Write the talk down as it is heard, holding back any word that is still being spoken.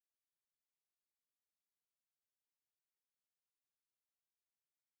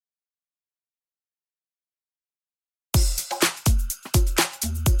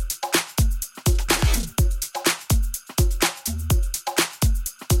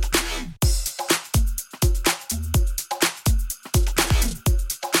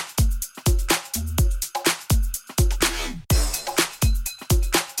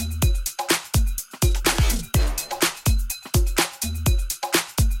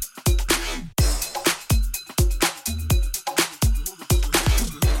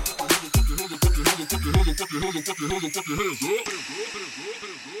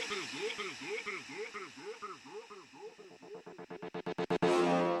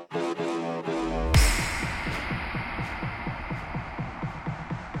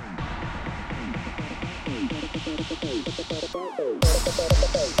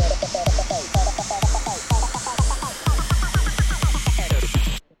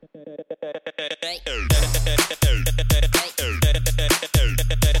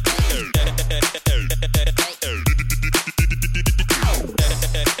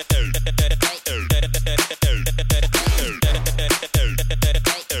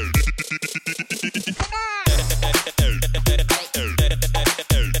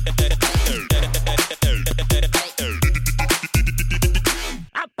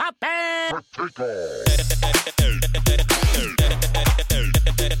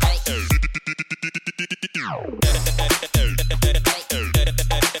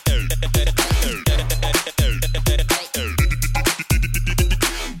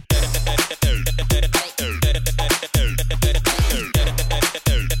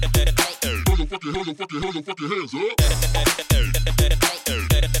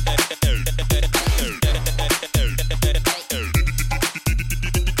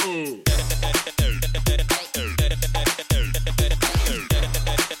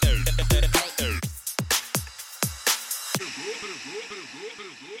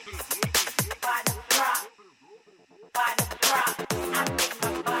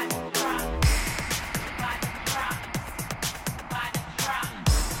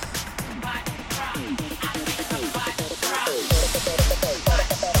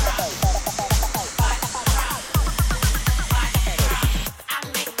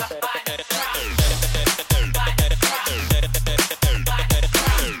Bye.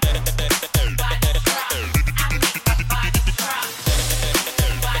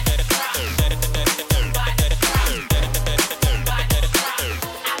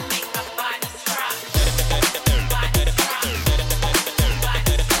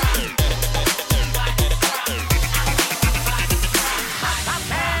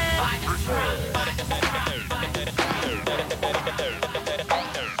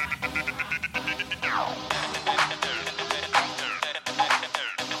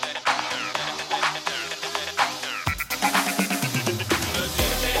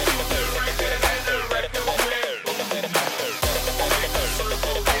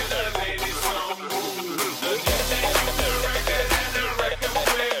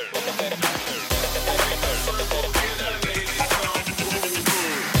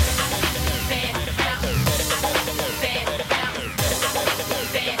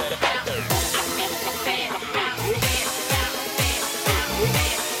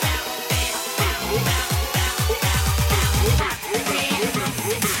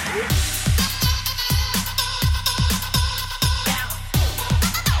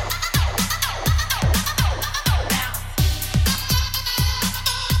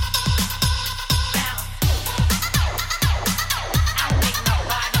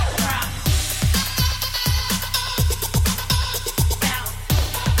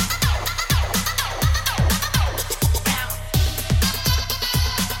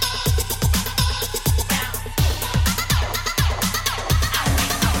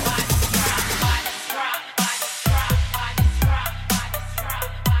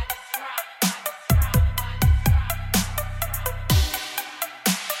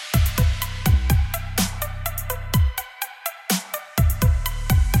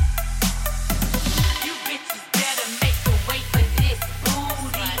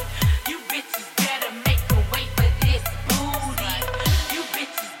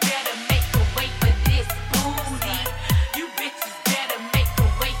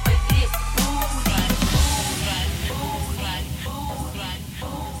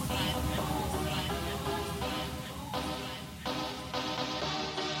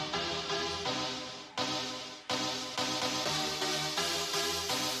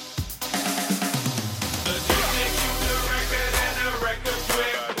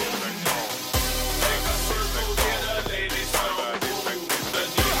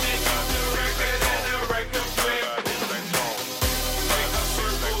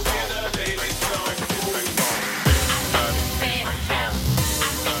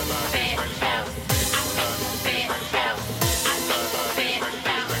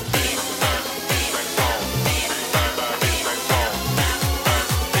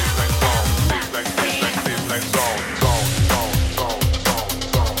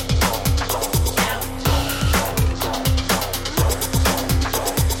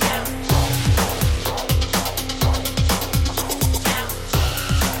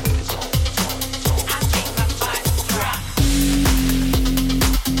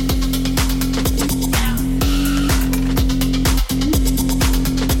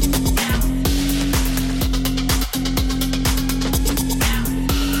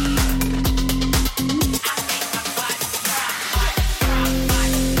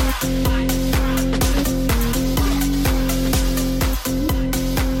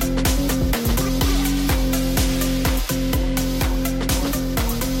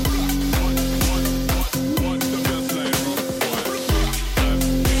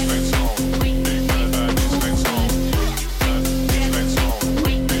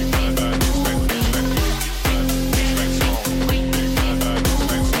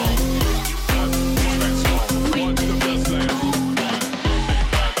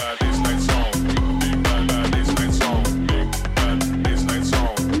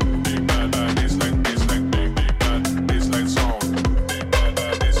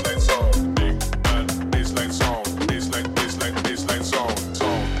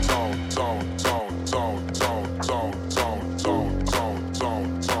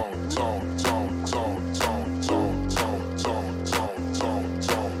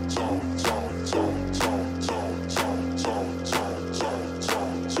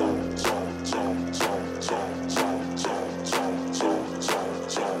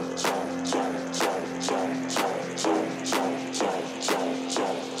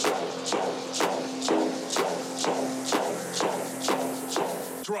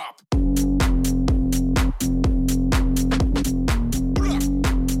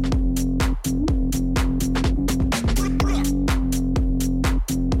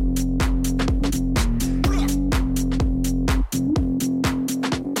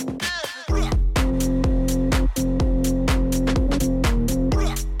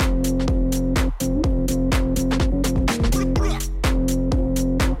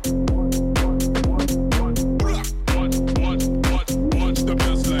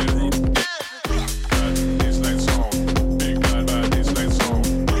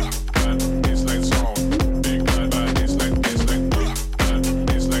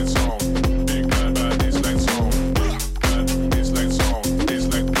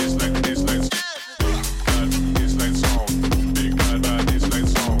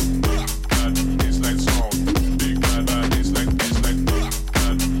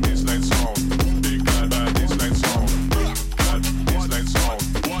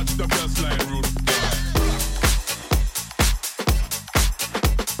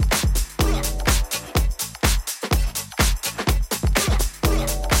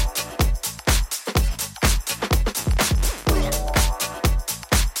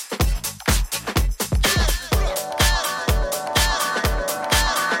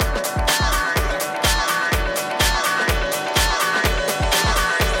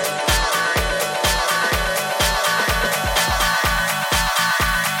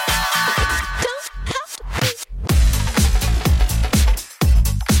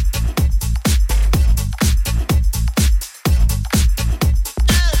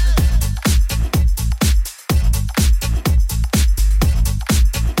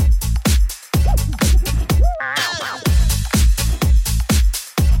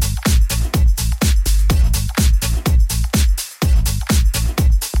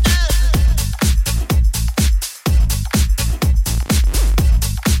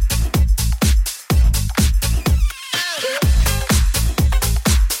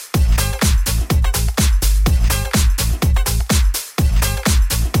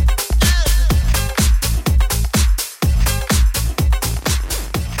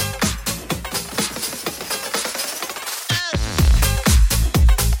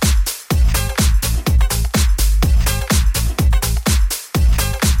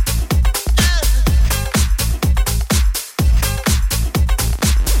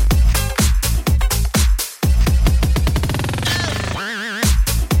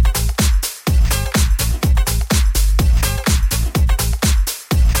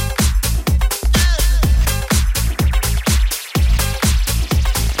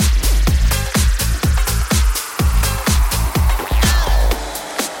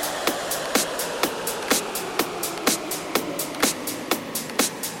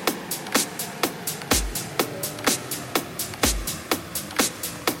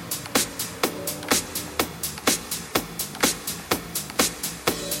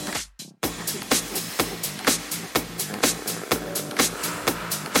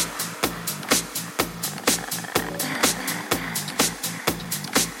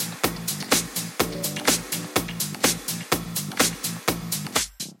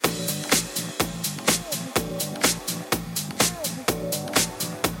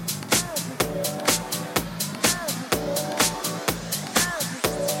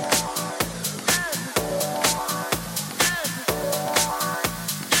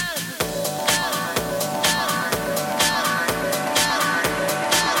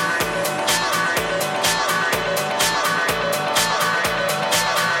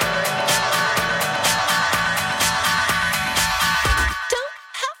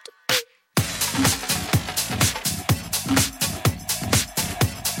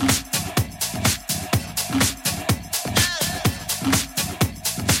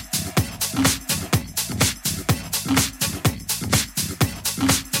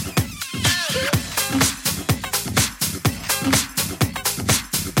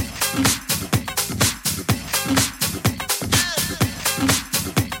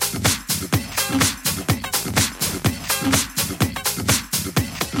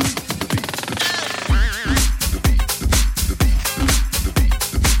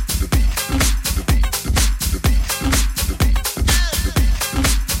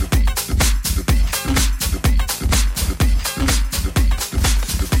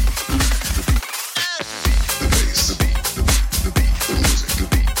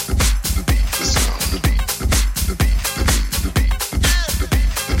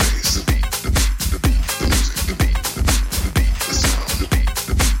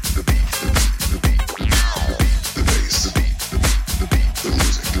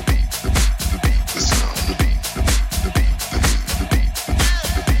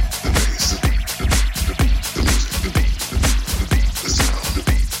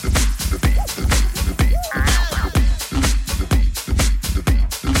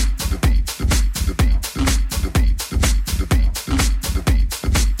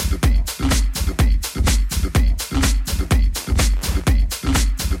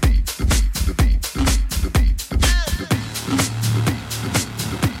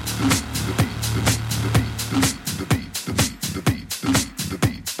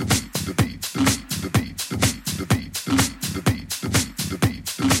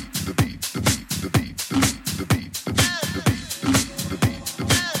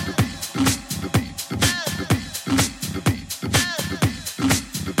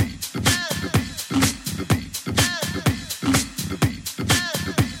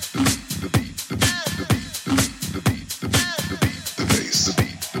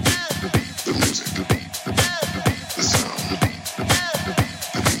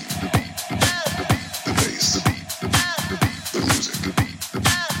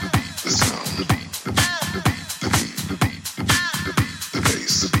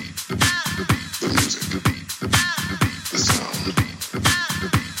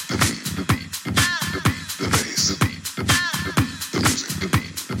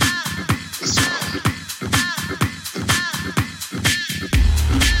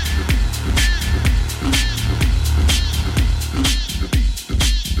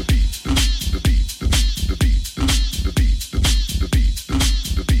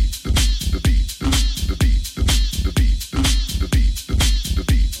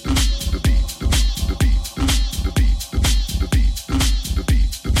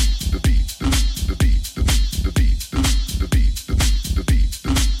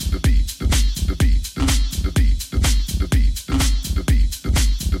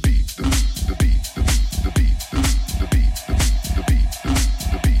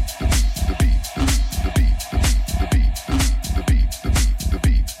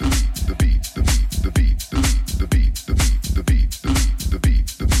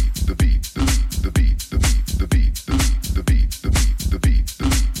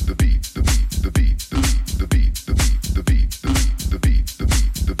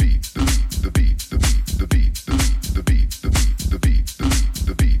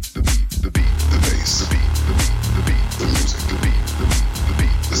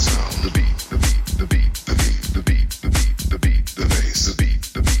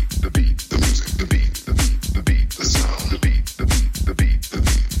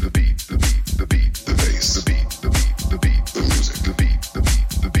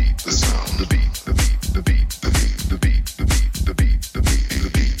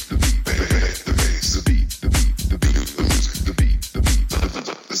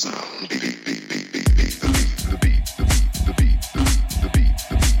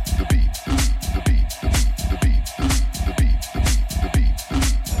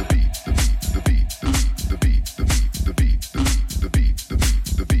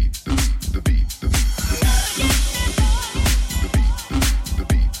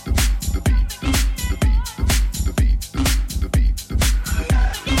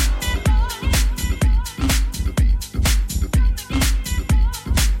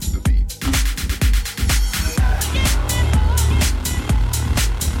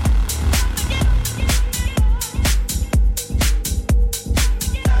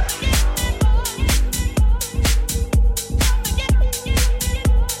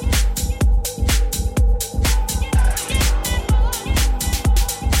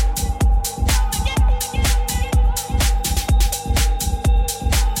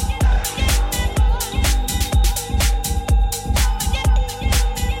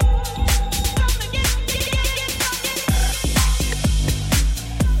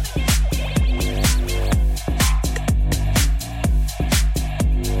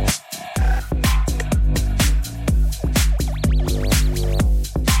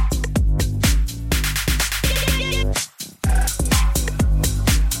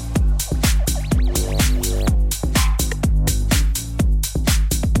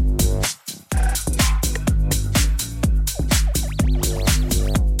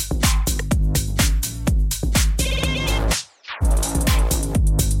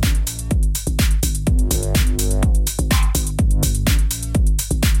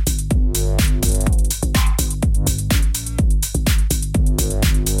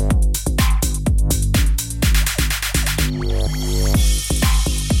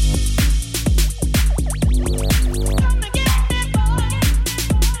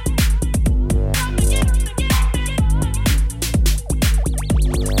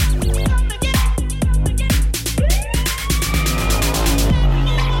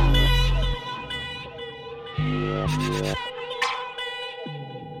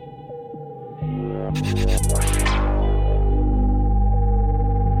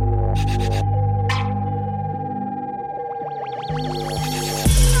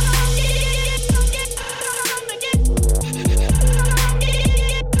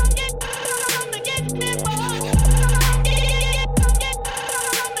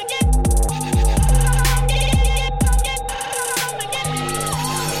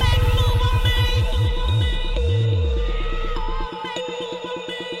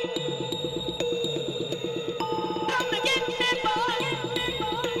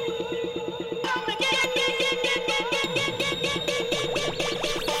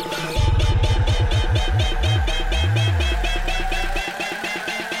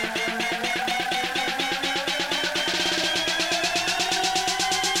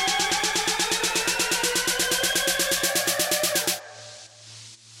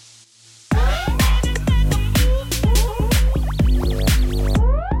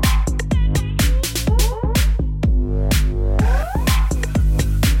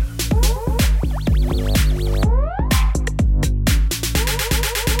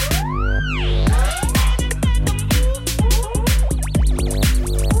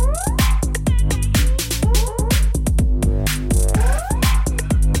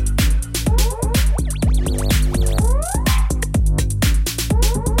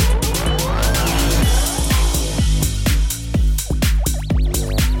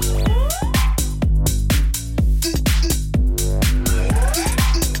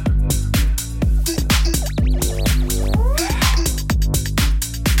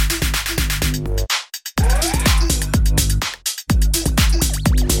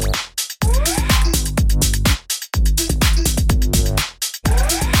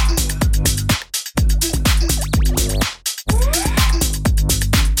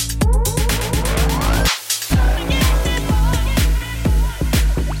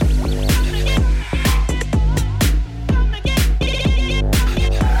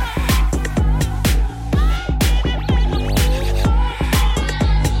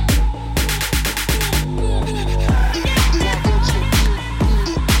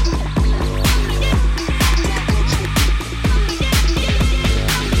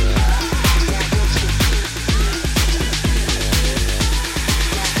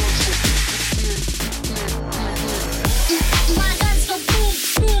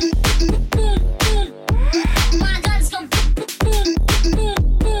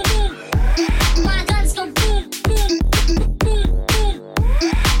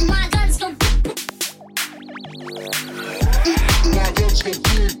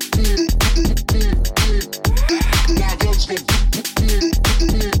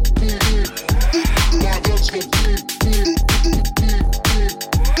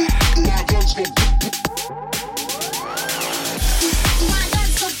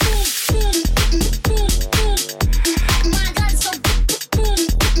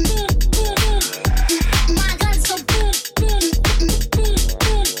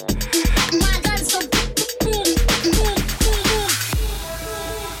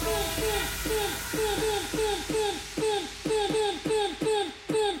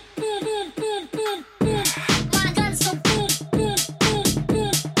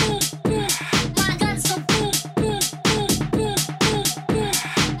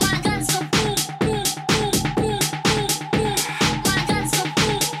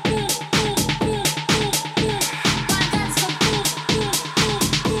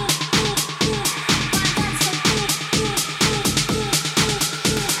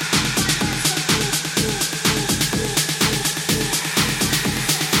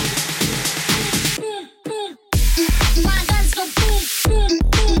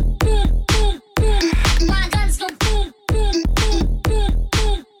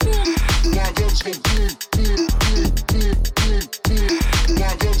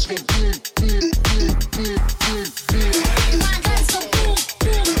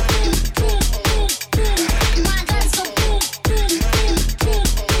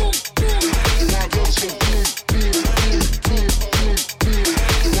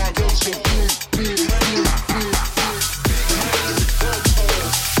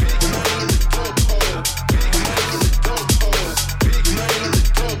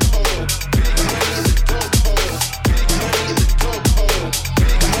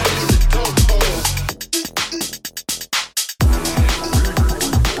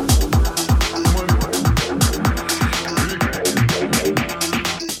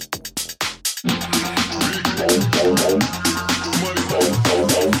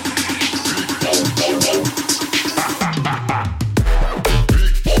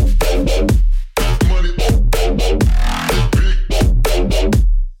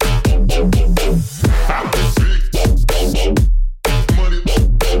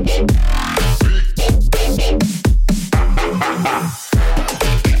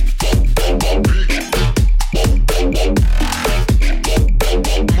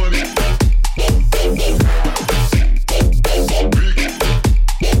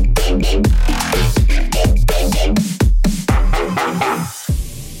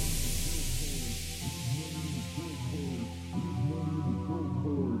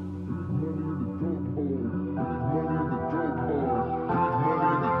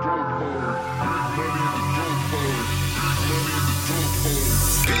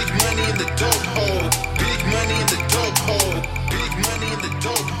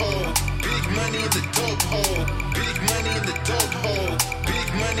 hole. Big money in the dope hole. Big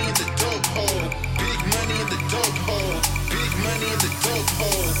money in the dope hole. Big money in the dope hole. Big money in the dope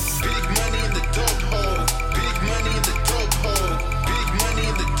hole. Big money in the dope hole. Big money in the dope hole. Big money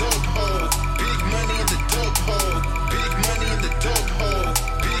in the dope hole. Big money in the dope hole. Big money in the dope hole.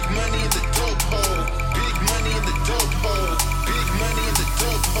 Big money in the dope hole. Big money in the dope hole. Big money in the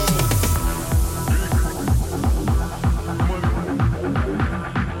dope hole.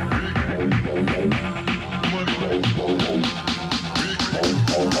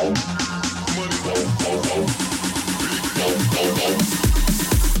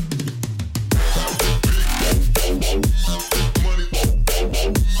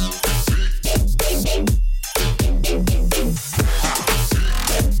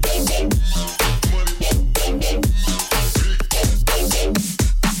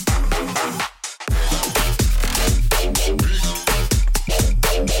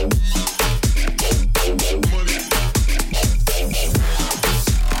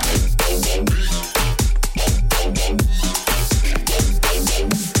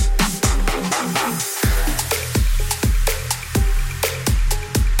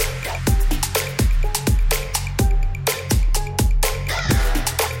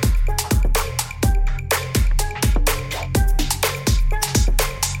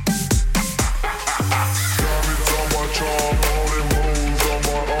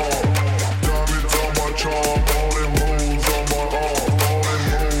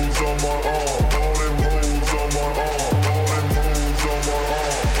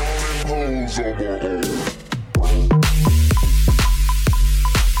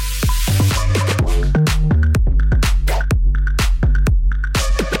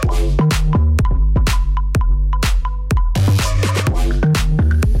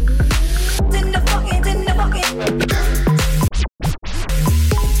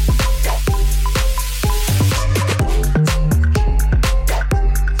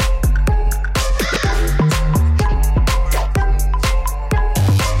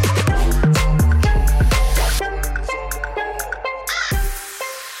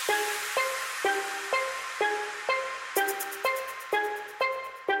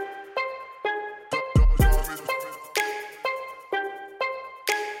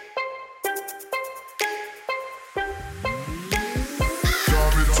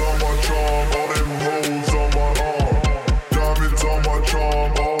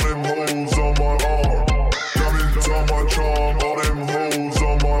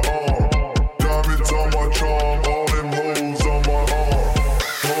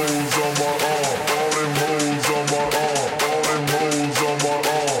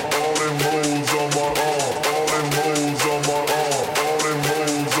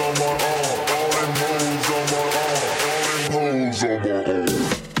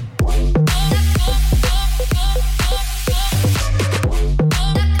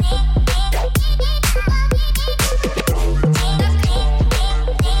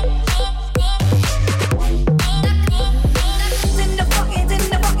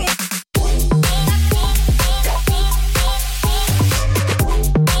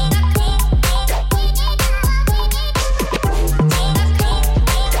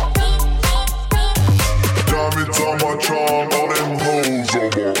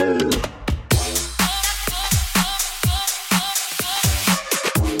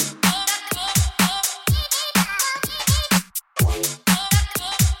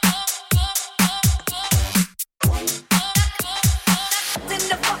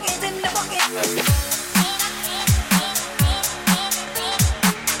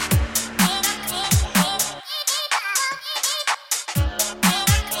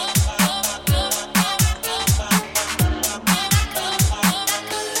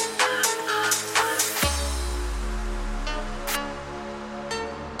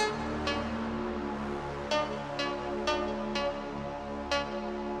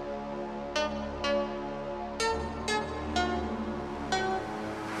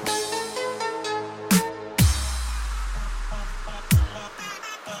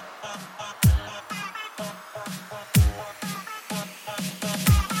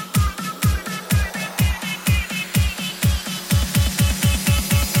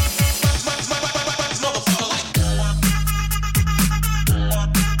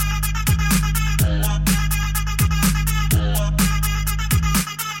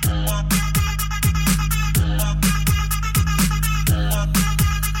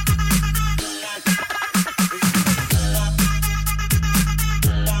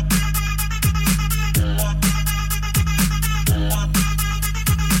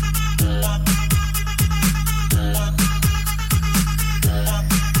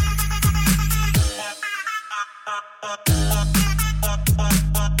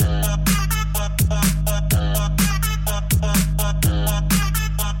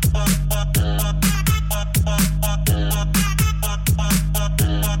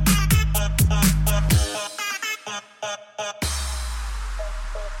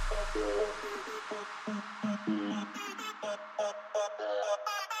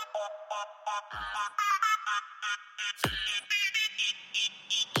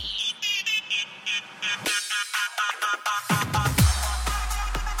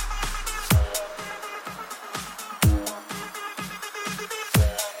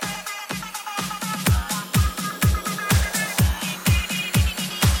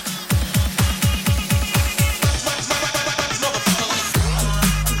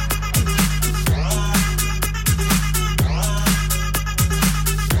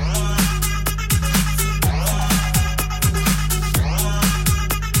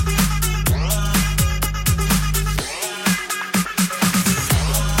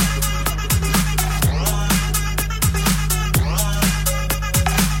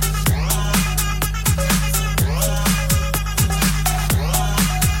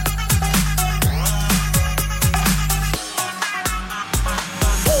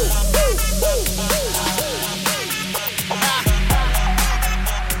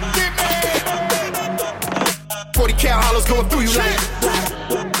 going through you like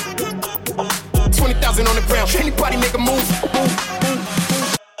 20,000 on the ground. Anybody make a move?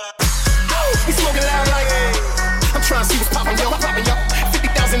 We smoking loud like I'm trying to see what's poppin', yo.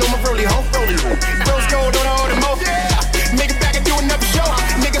 50,000 on my rollie, ho. Rose gold on all the mo. Make it back and do another show.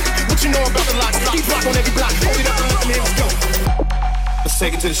 Nigga, what you know about the locks? Keep block on every block. Hold it up and let me let's go. Let's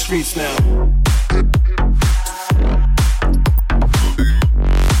take it to the streets now.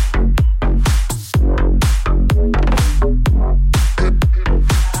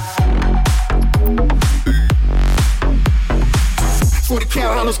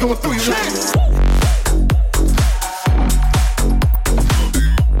 Hollows going through your life.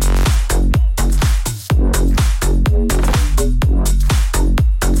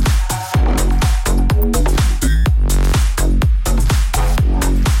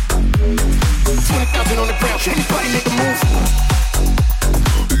 20,000 on the ground. Anybody make a move?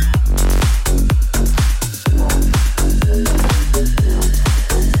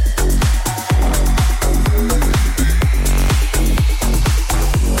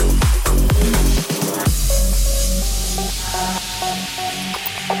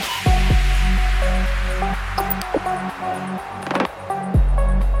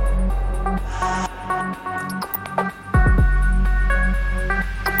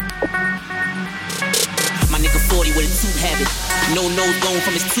 No nose bone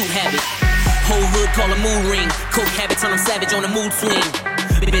from his tooth habit. Whole hood call a moon ring. Coke habit turn him savage on a mood swing.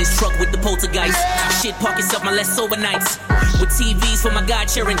 Benz truck with the poltergeist. Shit pockets up my less sober nights. With TVs for my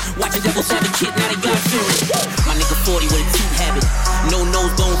God cheering. Watching Devil's Advocate, now they God fearing. My nigga 40 with a tooth habit. No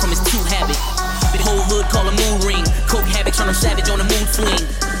nose bone from his tooth habit. Whole hood call a moon ring. Coke habit turn him savage on a mood swing.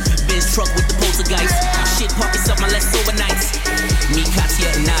 Benz truck with the poltergeist. Shit pockets up my less sober nights. Me, Katya,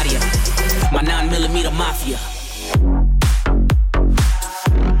 and Nadia. My 9mm mafia.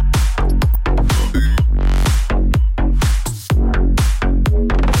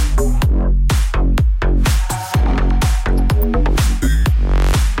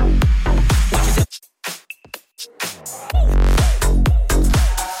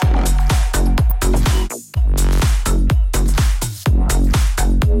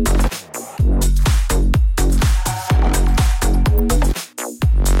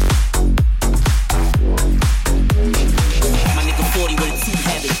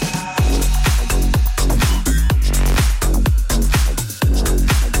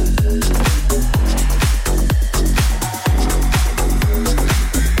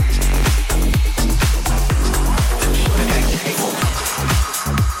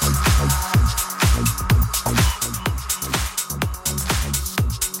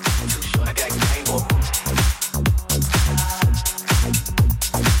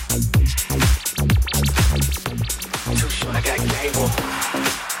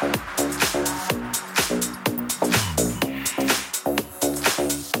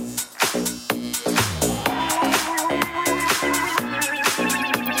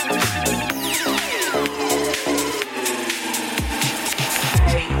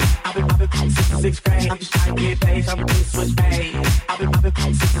 Sixth grade, I'm just trying to get paid, so I'm gonna switch paid. I've been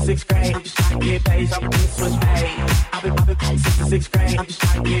since sixth grade, I'm just trying to get paid, so I'm gonna switch paid. I've been since sixth grade, I'm just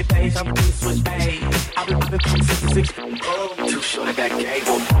trying to get paid, so I'm gonna switch paid. I've been since sixth grade. Too short, I got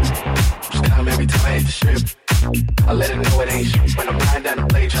cable. Just come every time I hit the strip. I let it know it ain't shit. When I'm riding down the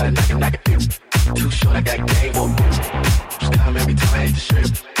blade, try to knock it dip. Too short, I got cable. Just come every time I hit the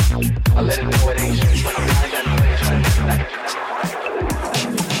strip. I let it know it ain't shit. When I'm riding down the blade, try to knock it dip.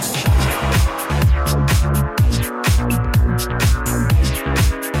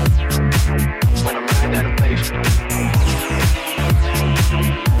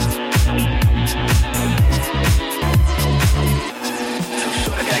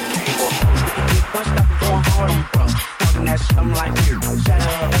 I'm like, shut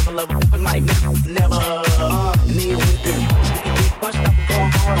up, never love a like never. And then with this, we can get bust up and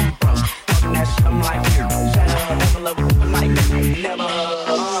going hard on bro. Talking that shit, I'm like, shut up, never love a like never.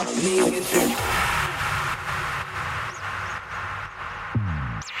 And then with this.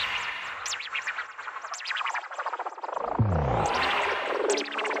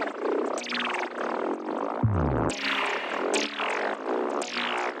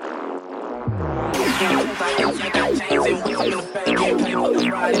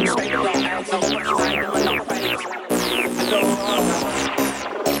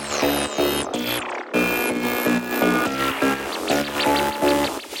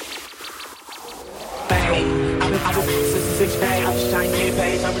 Sixth grade, I'm just trying to get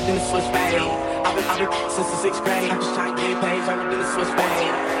paid, so I'm gonna switch paid. I've been since the sixth grade, I'm just trying to get paid, so I'm gonna switch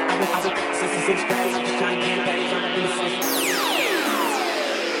paid. I've been since the sixth grade, I'm just trying to get paid, so I'm gonna switch paid.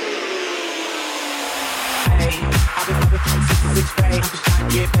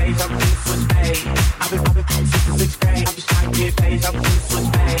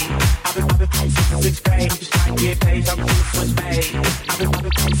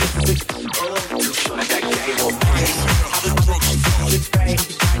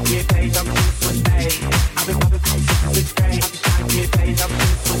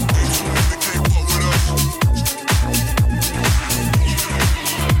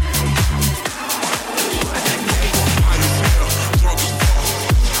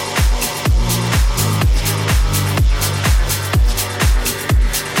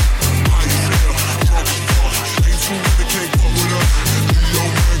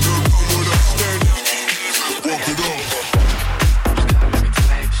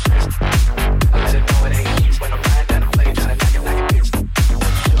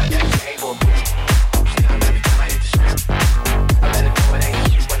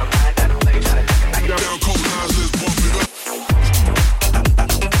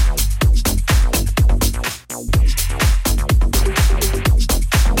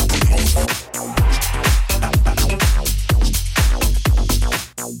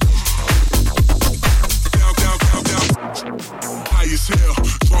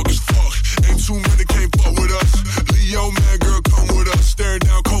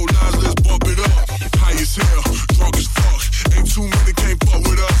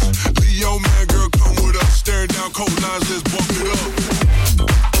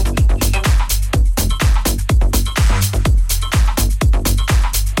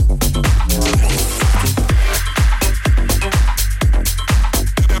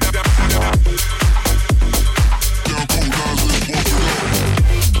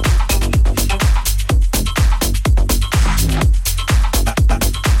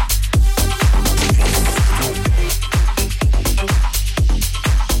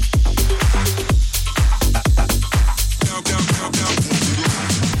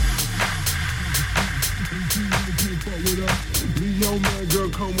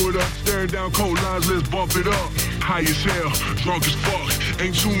 Cold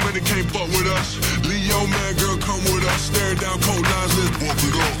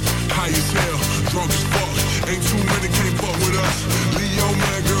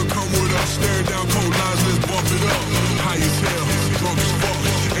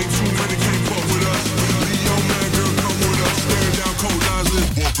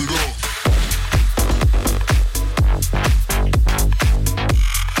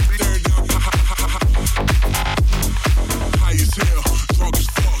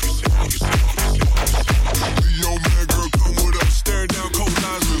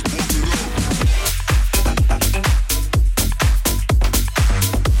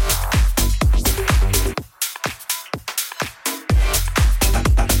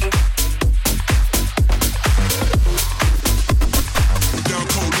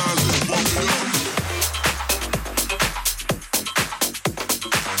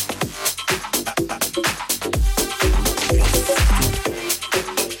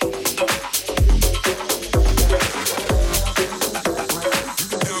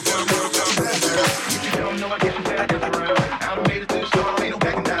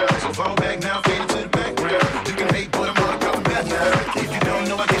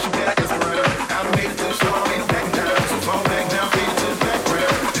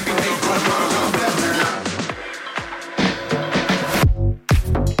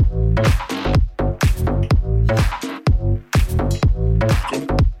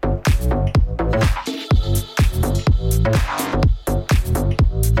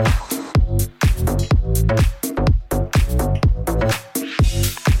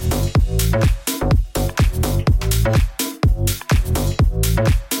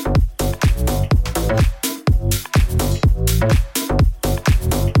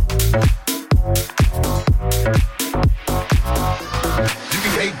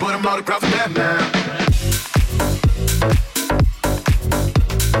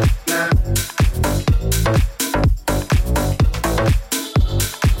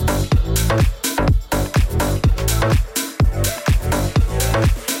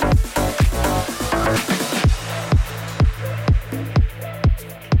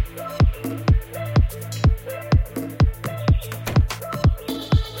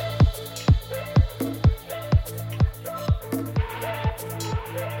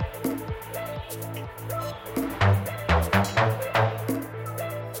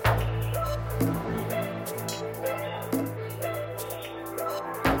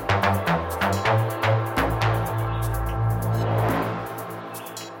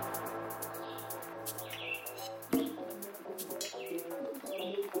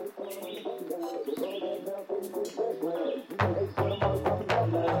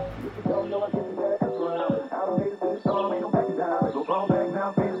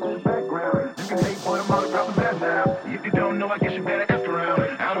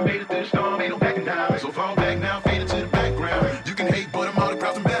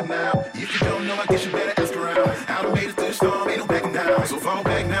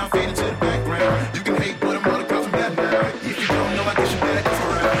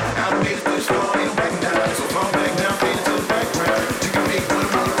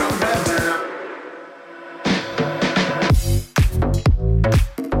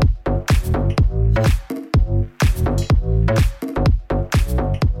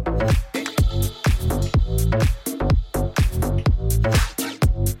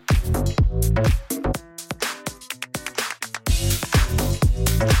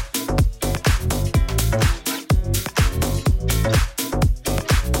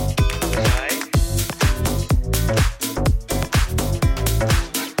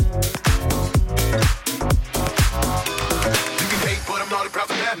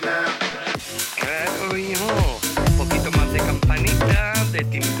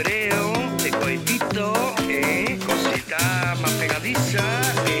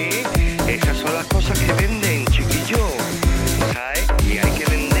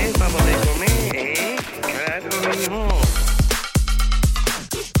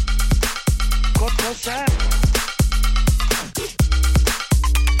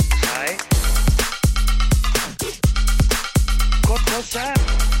cosa?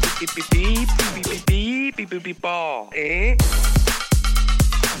 Ball.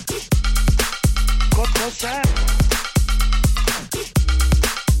 Cosa?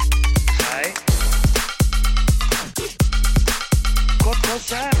 Sai?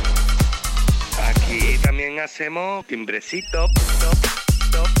 Cosa? Aquí también hacemos timbrecito.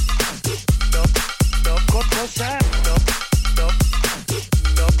 Cosa?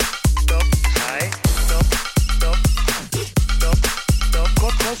 Sai?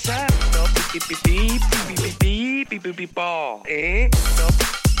 Cosa? Ball.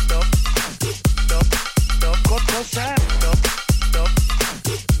 Cosa?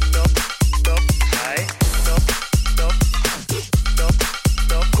 Sai?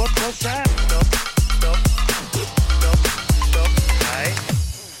 Cosa? Sai?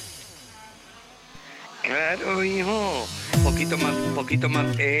 Claro, hijo. Poquito más, poquito más,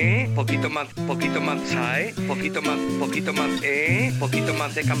 poquito más, ¿sabes? Poquito más, poquito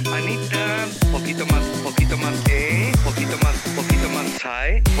más de campanita, poquito más, poquito más,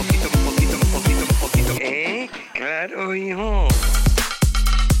 ¿sabes? Poquito, claro, hijo.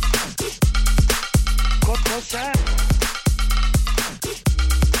 Cosa,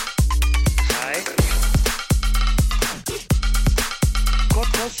 ¿sabes?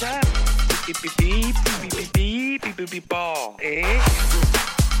 Cosa, ball,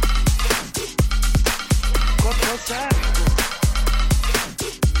 cosa,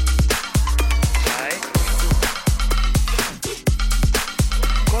 ¿sabes?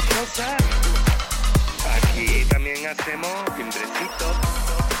 Cosa, aquí también hacemos timbrecito.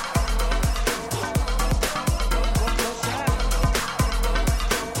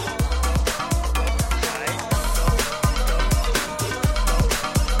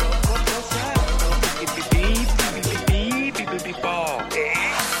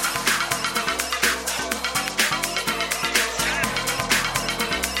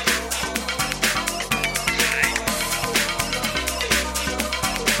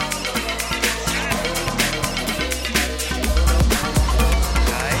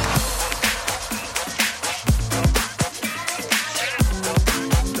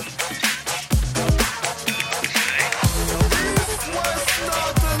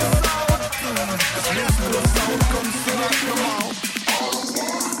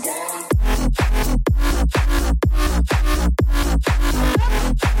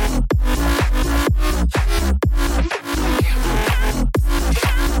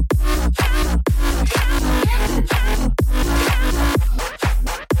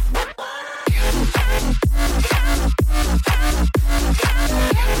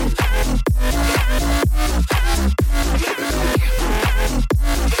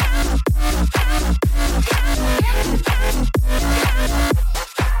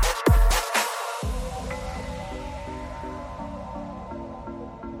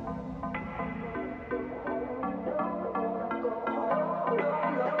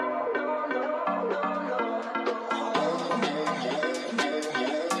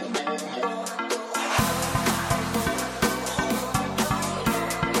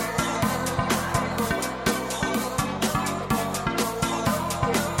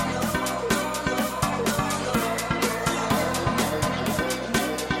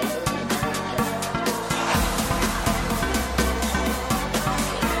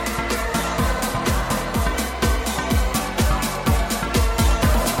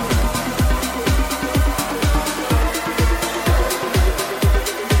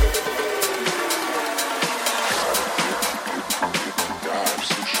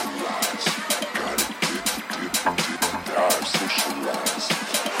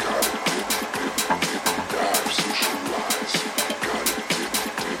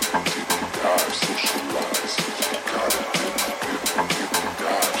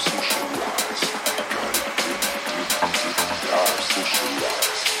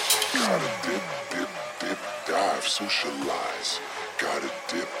 Socialize, gotta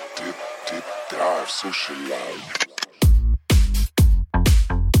dip, dive, socialize.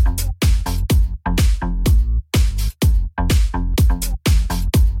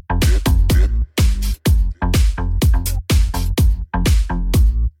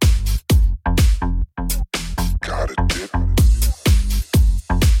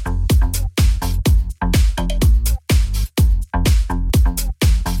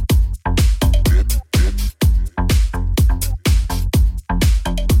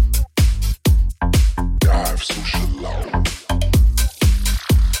 Social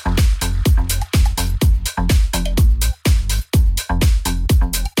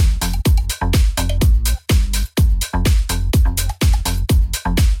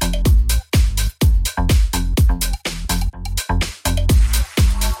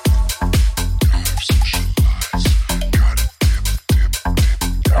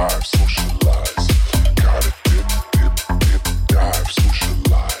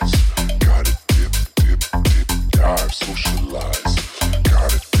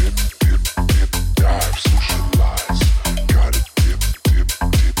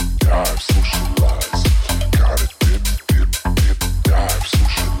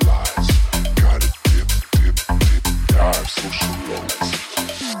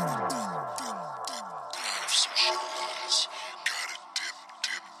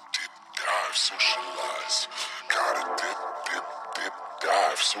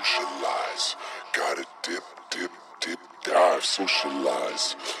socialize. Gotta dip, dip, dip, dive,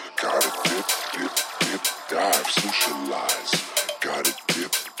 socialize. Gotta dip, dip, dip, dive, socialize. Gotta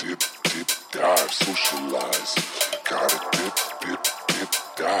dip, dip, dip, dive, socialize. Gotta dip, dip, dip,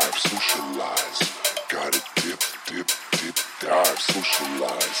 dive, socialize. Gotta dip, dip, dip, dive,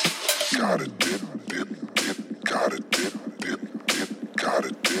 socialize. Gotta dip, dip, dip, gotta dip, dip, dip, gotta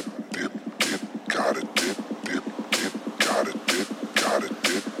dip, dip, dip, gotta dip, dip, dip, gotta dip, gotta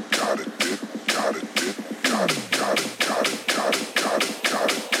dip, gotta dip, gotta dip, gotta, gotta, gotta, gotta, gotta, gotta,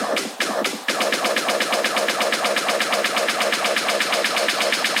 gotta, gotta,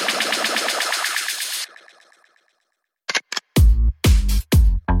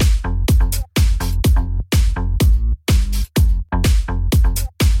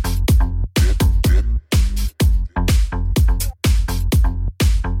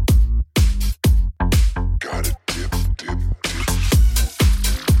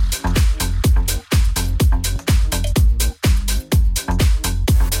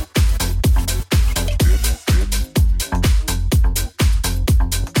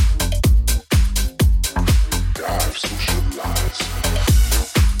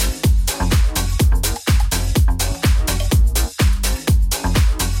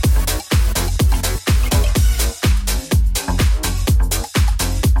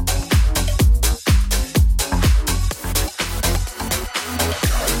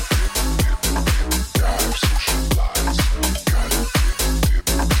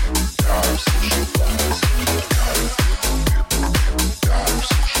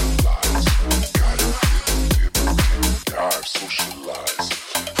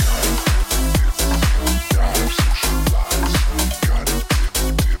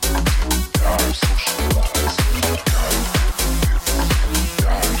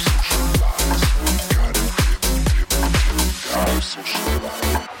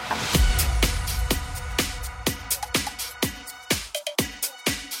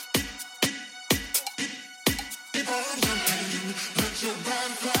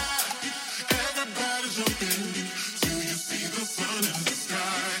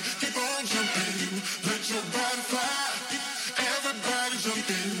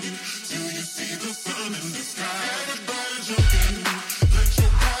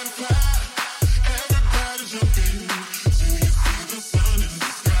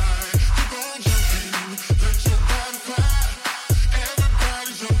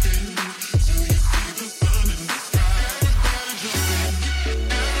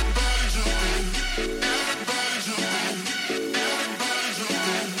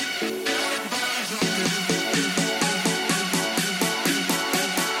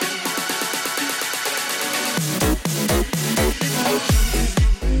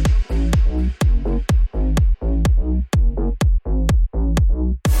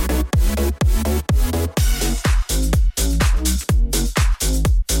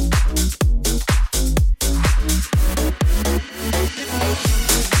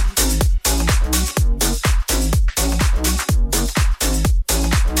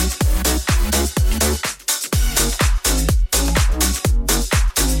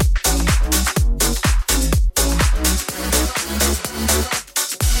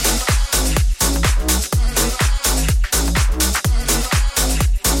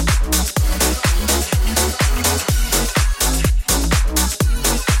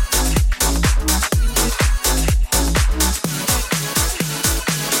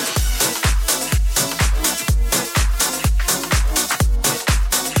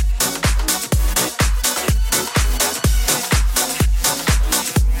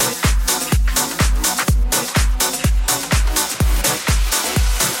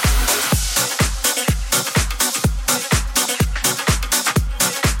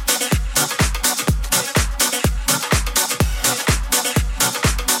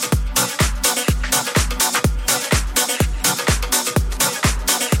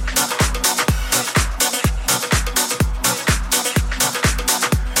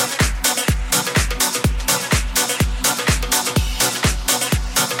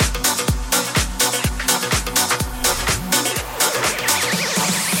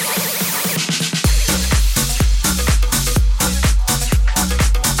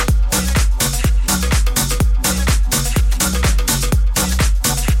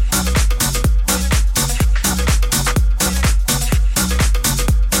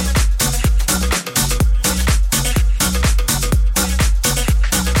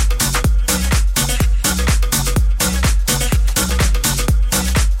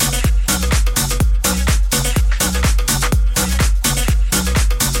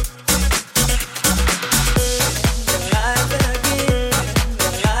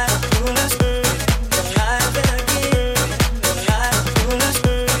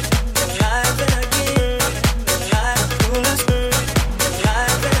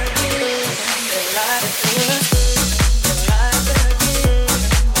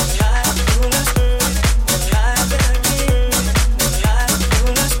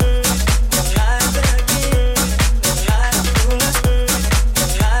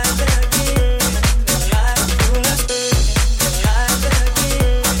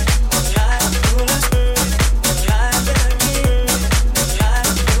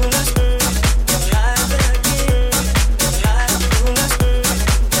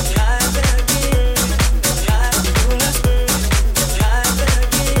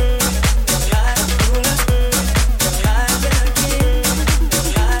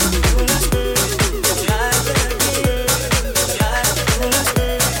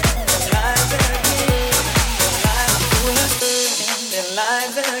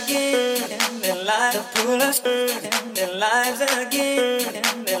 again, their lives to pull us, their lives again,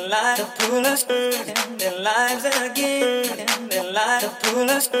 their lives to pull us, their lives again, their lives to pull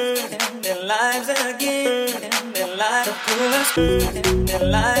us, their lives again, their lives to pull us, their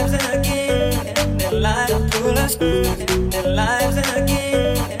lives again, their lives to pull us, their lives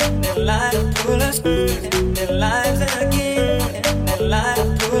again, their lives to pull us, their lives again, their lives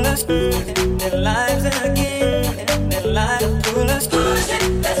to pull us, their lives again, their lives to pull us.